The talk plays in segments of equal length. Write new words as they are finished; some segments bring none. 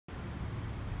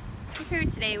We're here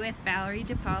today with Valerie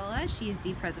DePaola. She's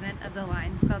the president of the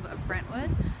Lions Club of Brentwood.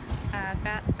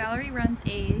 Valerie runs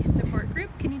a support group.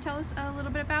 Can you tell us a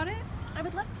little bit about it? I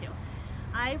would love to.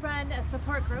 I run a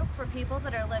support group for people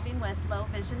that are living with low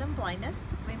vision and blindness.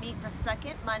 We meet the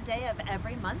second Monday of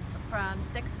every month from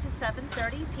 6 to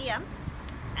 7:30 p.m.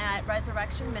 at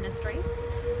Resurrection Ministries.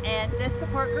 And this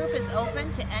support group is open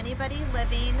to anybody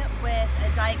living with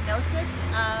a diagnosis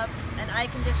of an eye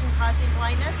condition causing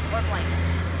blindness or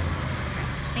blindness.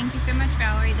 Thank you so much,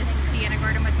 Valerie. This is Deanna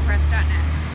Gordon with Press.net.